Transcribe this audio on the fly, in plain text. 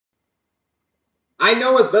I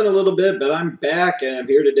know it's been a little bit, but I'm back, and I'm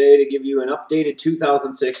here today to give you an updated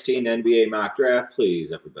 2016 NBA mock draft.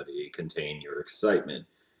 Please, everybody, contain your excitement.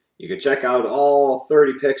 You can check out all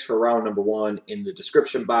 30 picks for round number 1 in the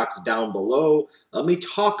description box down below. Let me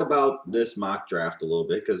talk about this mock draft a little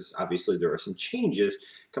bit, because obviously there are some changes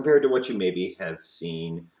compared to what you maybe have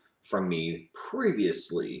seen from me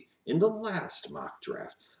previously in the last mock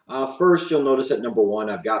draft. First, you'll notice at number 1,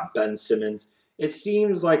 I've got Ben Simmons. It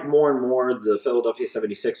seems like more and more the Philadelphia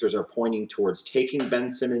 76ers are pointing towards taking Ben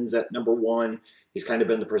Simmons at number 1. He's kind of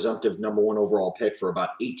been the presumptive number 1 overall pick for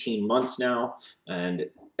about 18 months now, and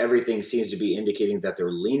everything seems to be indicating that they're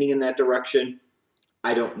leaning in that direction.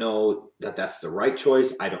 I don't know that that's the right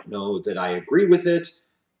choice. I don't know that I agree with it,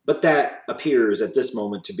 but that appears at this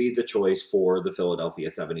moment to be the choice for the Philadelphia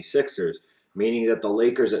 76ers. Meaning that the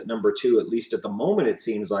Lakers at number 2, at least at the moment it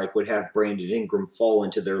seems like, would have Brandon Ingram fall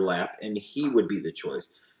into their lap, and he would be the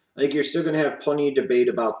choice. I think you're still going to have plenty of debate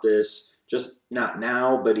about this, just not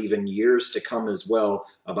now, but even years to come as well,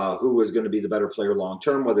 about who is going to be the better player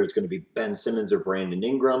long-term, whether it's going to be Ben Simmons or Brandon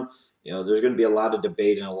Ingram. You know, there's going to be a lot of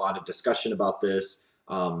debate and a lot of discussion about this.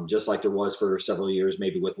 Just like there was for several years,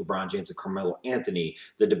 maybe with LeBron James and Carmelo Anthony,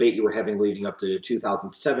 the debate you were having leading up to the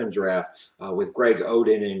 2007 draft with Greg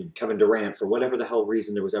Oden and Kevin Durant, for whatever the hell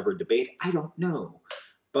reason there was ever a debate, I don't know.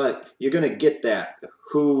 But you're going to get that.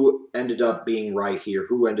 Who ended up being right here?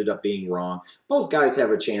 Who ended up being wrong? Both guys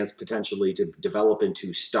have a chance potentially to develop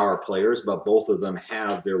into star players, but both of them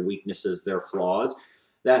have their weaknesses, their flaws,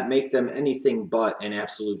 that make them anything but an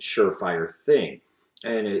absolute surefire thing.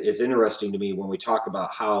 And it's interesting to me when we talk about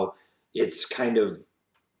how it's kind of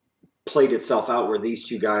played itself out where these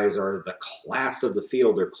two guys are the class of the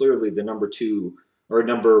field. They're clearly the number 2 or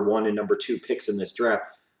number 1 and number 2 picks in this draft.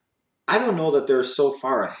 I don't know that they're so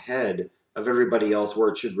far ahead of everybody else where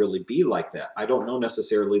it should really be like that. I don't know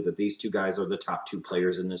necessarily that these two guys are the top 2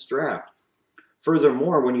 players in this draft.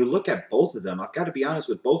 Furthermore, when you look at both of them, I've got to be honest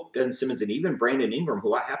with both Ben Simmons and even Brandon Ingram,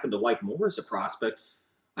 who I happen to like more as a prospect.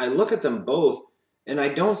 I look at them both, and I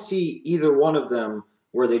don't see either one of them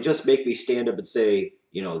where they just make me stand up and say,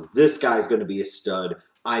 you know, this guy's going to be a stud.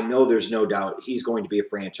 I know there's no doubt he's going to be a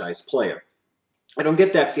franchise player. I don't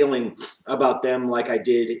get that feeling about them like I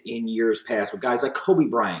did in years past with guys like Kobe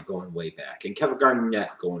Bryant going way back and Kevin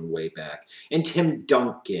Garnett going way back and Tim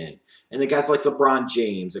Duncan and the guys like LeBron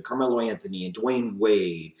James and Carmelo Anthony and Dwayne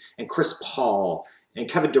Wade and Chris Paul and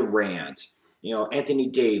Kevin Durant, you know, Anthony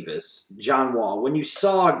Davis, John Wall. When you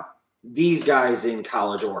saw these guys in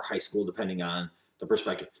college or high school, depending on the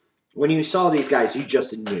perspective, when you saw these guys, you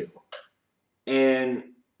just knew. And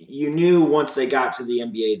you knew once they got to the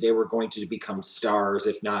NBA, they were going to become stars,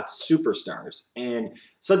 if not superstars. And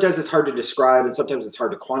sometimes it's hard to describe, and sometimes it's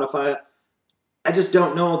hard to quantify it. I just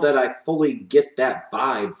don't know that I fully get that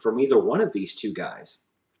vibe from either one of these two guys.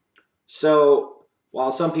 So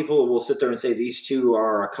while some people will sit there and say these two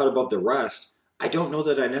are a cut above the rest, I don't know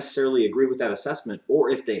that I necessarily agree with that assessment, or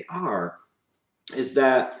if they are, is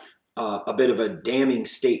that a bit of a damning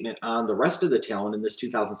statement on the rest of the talent in this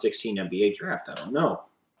 2016 NBA draft? I don't know.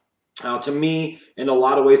 Now, to me, in a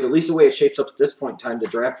lot of ways, at least the way it shapes up at this point in time, the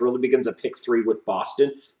draft really begins at pick 3 with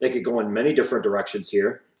Boston. They could go in many different directions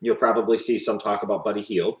here. You'll probably see some talk about Buddy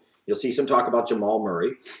Hield. You'll see some talk about Jamal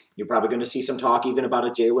Murray. You're probably going to see some talk even about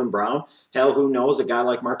a Jaylen Brown. Hell, who knows? A guy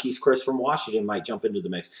like Kris from Washington might jump into the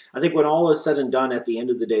mix. I think when all is said and done, at the end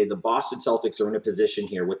of the day, the Boston Celtics are in a position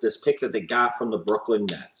here with this pick that they got from the Brooklyn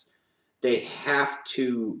Nets. They have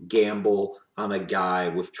to gamble on a guy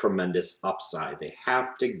with tremendous upside. They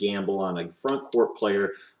have to gamble on a front court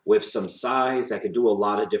player with some size that can do a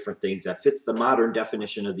lot of different things that fits the modern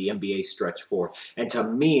definition of the NBA stretch 4. And to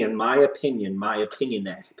me, in my opinion,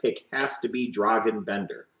 that pick has to be Dragan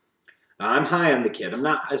Bender. Now, I'm high on the kid. I'm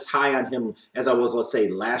not as high on him as I was, let's say,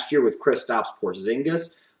 last year with Kristaps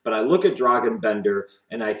Porzingis. But I look at Dragan Bender,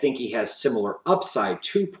 and I think he has similar upside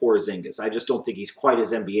to Porzingis. I just don't think he's quite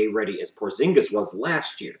as NBA ready as Porzingis was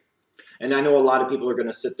last year. And I know a lot of people are going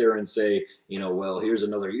to sit there and say, you know, well, here's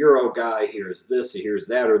another Euro guy, here's this, here's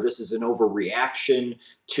that, or this is an overreaction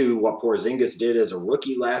to what Porzingis did as a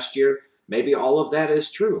rookie last year. Maybe all of that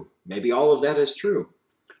is true. Maybe all of that is true.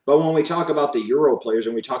 But when we talk about the Euro players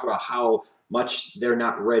and we talk about how much they're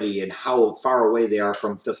not ready and how far away they are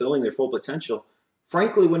from fulfilling their full potential,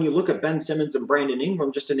 frankly, when you look at Ben Simmons and Brandon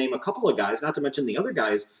Ingram, just to name a couple of guys, not to mention the other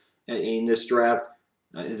guys in this draft,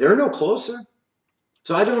 they're no closer.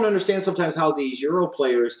 So I don't understand sometimes how these Euro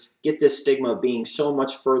players get this stigma of being so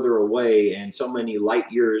much further away and so many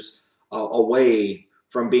light years away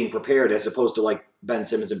from being prepared as opposed to like Ben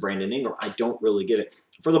Simmons and Brandon Ingram. I don't really get it.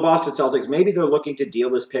 For the Boston Celtics, maybe they're looking to deal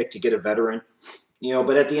this pick to get a veteran.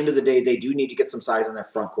 But at the end of the day, they do need to get some size on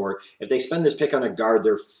that front court. If they spend this pick on a guard,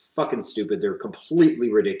 they're fucking stupid. They're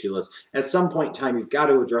completely ridiculous. At some point in time, you've got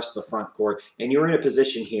to address the front court, and you're in a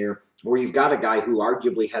position here where you've got a guy who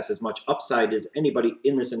arguably has as much upside as anybody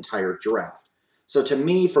in this entire draft. So to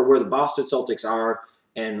me, for where the Boston Celtics are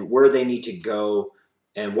and where they need to go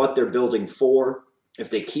and what they're building for, if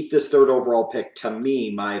they keep this third overall pick, to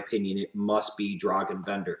me, my opinion, it must be Dragan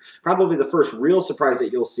Bender. Probably the first real surprise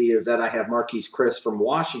that you'll see is that I have Kris from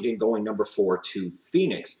Washington going number 4 to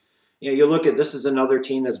Phoenix. You look at this is another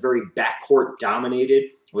team that's very backcourt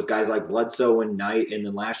dominated with guys like Bledsoe and Knight, and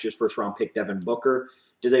then last year's first-round pick Devin Booker.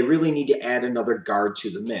 Do they really need to add another guard to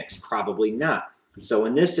the mix? Probably not. So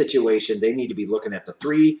in this situation, they need to be looking at the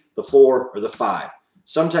 3, the 4, or the 5.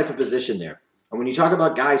 Some type of position there. And when you talk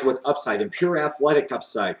about guys with upside and pure athletic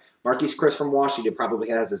upside, Kris from Washington probably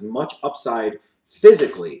has as much upside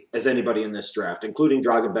physically as anybody in this draft, including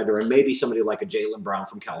Dragan Bender and maybe somebody like a Jaylen Brown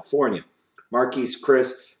from California.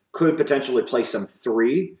 Kris could potentially play some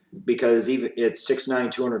 3 because even at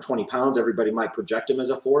 6'9", 220 pounds, everybody might project him as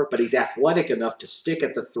a 4, but he's athletic enough to stick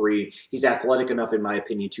at the 3. He's athletic enough, in my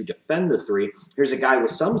opinion, to defend the 3. Here's a guy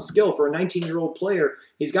with some skill for a 19-year-old player.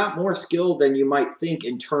 He's got more skill than you might think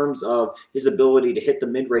in terms of his ability to hit the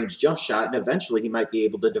mid-range jump shot, and eventually he might be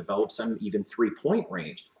able to develop some even 3-point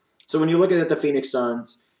range. So when you're looking at the Phoenix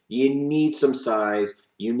Suns, you need some size.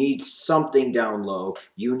 You need something down low.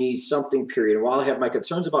 You need something, period. And while I have my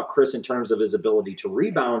concerns about Kris in terms of his ability to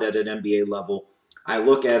rebound at an NBA level, I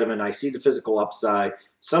look at him and I see the physical upside.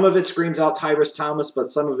 Some of it screams out Tyrese Thomas, but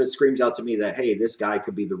some of it screams out to me that, hey, this guy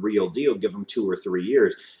could be the real deal. Give him 2 or 3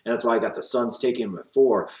 years. And that's why I got the Suns taking him at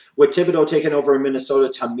 4. With Thibodeau taking over in Minnesota,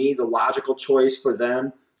 to me, the logical choice for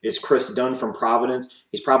them is Kris Dunn from Providence.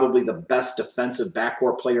 He's probably the best defensive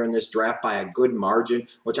backcourt player in this draft by a good margin,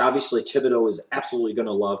 which obviously Thibodeau is absolutely going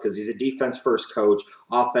to love because he's a defense-first coach.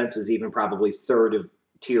 Offense is even probably third of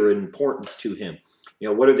tier in importance to him.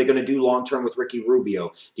 What are they going to do long-term with Ricky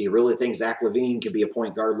Rubio? Do you really think Zach LaVine could be a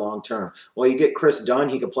point guard long-term? Well, you get Kris Dunn.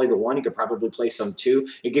 He could play the 1. He could probably play some 2.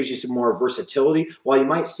 It gives you some more versatility. While you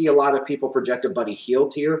might see a lot of people project a Buddy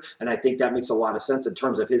Hield here, and I think that makes a lot of sense in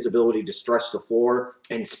terms of his ability to stretch the floor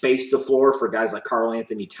and space the floor for guys like Karl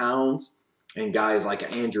Anthony Towns and guys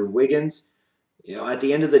like Andrew Wiggins. At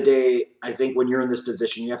the end of the day, I think when you're in this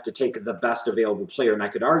position, you have to take the best available player. And I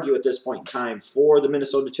could argue at this point in time for the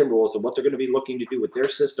Minnesota Timberwolves and what they're going to be looking to do with their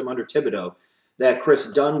system under Thibodeau, that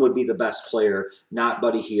Kris Dunn would be the best player, not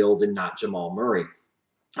Buddy Hield and not Jamal Murray.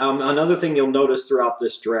 Another thing you'll notice throughout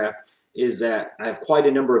this draft is that I have quite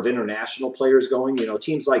a number of international players going.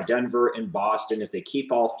 Teams like Denver and Boston, if they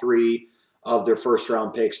keep all 3 of their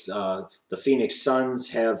first-round picks, the Phoenix Suns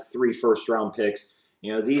have 3 first-round picks.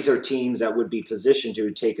 These are teams that would be positioned to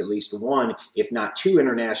take at least 1, if not 2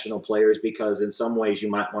 international players because in some ways you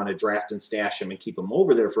might want to draft and stash them and keep them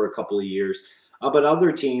over there for a couple of years. But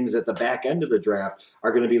other teams at the back end of the draft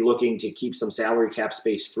are going to be looking to keep some salary cap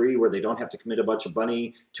space free where they don't have to commit a bunch of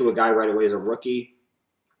money to a guy right away as a rookie,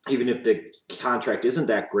 even if the contract isn't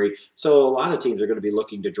that great. So a lot of teams are going to be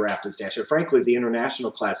looking to draft and stash. And frankly, the international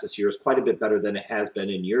class this year is quite a bit better than it has been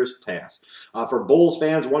in years past. For Bulls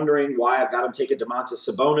fans wondering why I've got them taking Domantas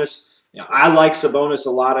Sabonis, I like Sabonis a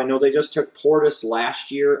lot. I know they just took Portis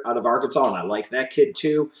last year out of Arkansas, and I like that kid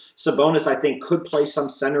too. Sabonis, I think, could play some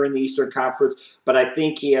center in the Eastern Conference, but I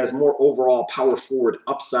think he has more overall power forward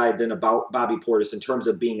upside than about Bobby Portis in terms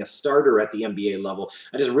of being a starter at the NBA level.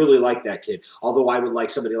 I just really like that kid, although I would like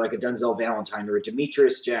somebody like a Denzel Valentine or a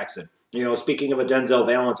Demetris Jackson. Speaking of a Denzel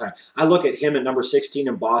Valentine, I look at him at number 16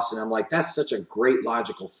 in Boston. I'm like, that's such a great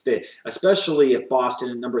logical fit, especially if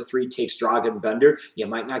Boston at number 3 takes Dragan Bender. You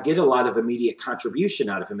might not get a lot of immediate contribution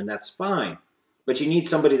out of him, and that's fine. But you need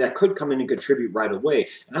somebody that could come in and contribute right away.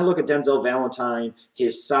 And I look at Denzel Valentine,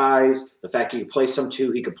 his size, the fact he could play some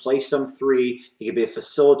 2, he could play some 3, he could be a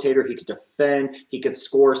facilitator, he could defend, he could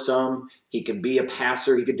score some, he could be a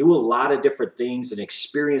passer, he could do a lot of different things, an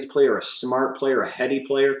experienced player, a smart player, a heady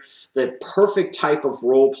player, the perfect type of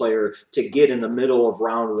role player to get in the middle of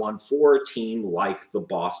round 1 for a team like the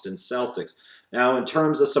Boston Celtics. Now, in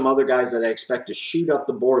terms of some other guys that I expect to shoot up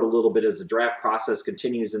the board a little bit as the draft process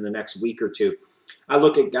continues in the next week or 2, I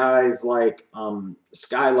look at guys like Skai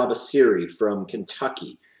Labisserie from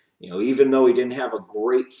Kentucky. Even though he didn't have a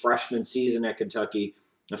great freshman season at Kentucky,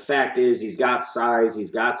 the fact is he's got size,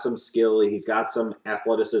 he's got some skill, he's got some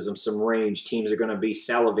athleticism, some range. Teams are going to be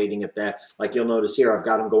salivating at that. Like you'll notice here, I've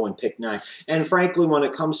got him going pick 9. And frankly, when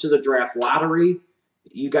it comes to the draft lottery,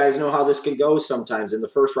 you guys know how this can go sometimes in the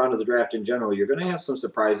first round of the draft in general. You're going to have some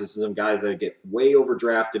surprises and some guys that get way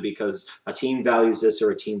overdrafted because a team values this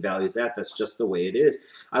or a team values that. That's just the way it is.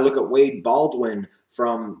 I look at Wade Baldwin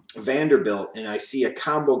from Vanderbilt, and I see a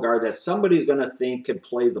combo guard that somebody's going to think could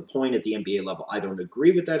play the point at the NBA level. I don't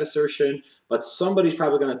agree with that assertion, but somebody's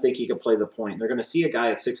probably going to think he could play the point. And they're going to see a guy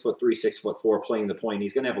at 6'3", 6'4" playing the point.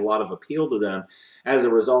 He's going to have a lot of appeal to them. As a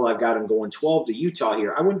result, I've got him going 12 to Utah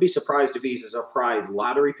here. I wouldn't be surprised if he's a surprise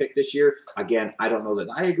lottery pick this year. Again, I don't know that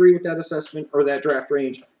I agree with that assessment or that draft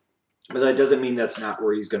range, but that doesn't mean that's not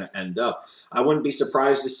where he's going to end up. I wouldn't be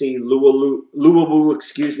surprised to see Luwawu,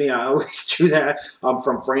 I always do that,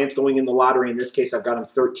 from France going in the lottery. In this case, I've got him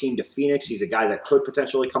 13 to Phoenix. He's a guy that could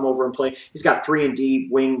potentially come over and play. He's got 3-and-D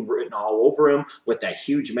wing written all over him with that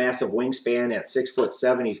huge, massive wingspan at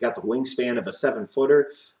 6'7". He's got the wingspan of a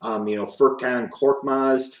 7-footer. Furkan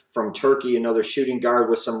Korkmaz from Turkey, another shooting guard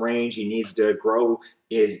with some range. He needs to grow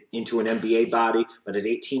into an NBA body, but at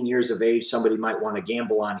 18 years of age, somebody might want to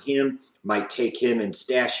gamble on him, might take him and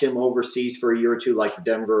stash him overseas for a year or two, like the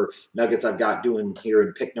Denver Nuggets I've got doing here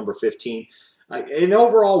in pick number 15. And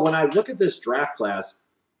overall, when I look at this draft class,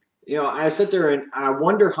 I sit there and I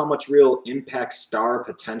wonder how much real impact star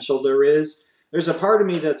potential there is. There's a part of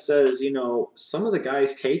me that says, some of the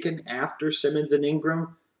guys taken after Simmons and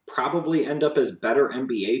Ingram probably end up as better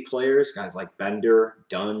NBA players, guys like Bender,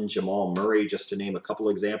 Dunn, Jamal Murray, just to name a couple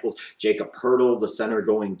examples. Jacob Poeltl, the center,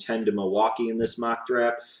 going 10 to Milwaukee in this mock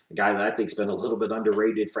draft, a guy that I think's been a little bit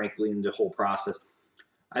underrated, frankly, in the whole process.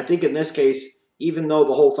 I think in this case, even though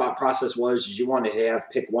the whole thought process was you wanted to have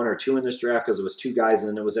pick 1 or 2 in this draft because it was 2 guys and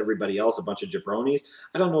then it was everybody else, a bunch of jabronis,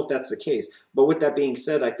 I don't know if that's the case. But with that being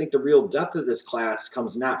said, I think the real depth of this class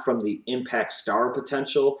comes not from the impact star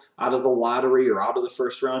potential out of the lottery or out of the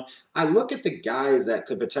first round. I look at the guys that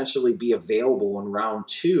could potentially be available in round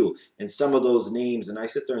 2 and some of those names, and I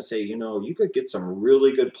sit there and say, you could get some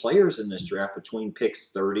really good players in this draft between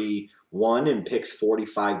picks 31 and picks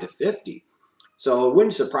 45 to 50. So it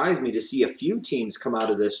wouldn't surprise me to see a few teams come out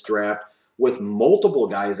of this draft with multiple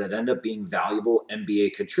guys that end up being valuable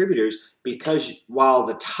NBA contributors, because while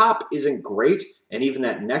the top isn't great and even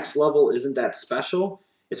that next level isn't that special,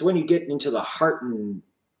 it's when you get into the heart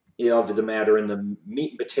of the matter and the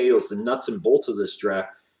meat and potatoes, the nuts and bolts of this draft.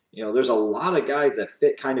 There's a lot of guys that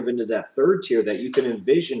fit kind of into that third tier that you can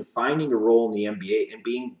envision finding a role in the NBA and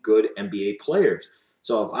being good NBA players.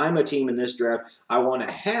 So if I'm a team in this draft, I want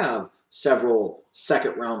to have several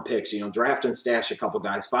second-round picks, draft and stash a couple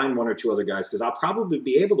guys, find 1 or 2 other guys, because I'll probably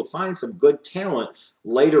be able to find some good talent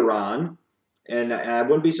later on, and I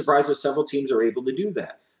wouldn't be surprised if several teams are able to do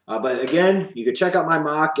that. But again, you can check out my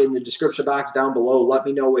mock in the description box down below. Let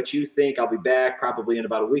me know what you think. I'll be back probably in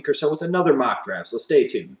about a week or so with another mock draft, so stay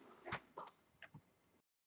tuned.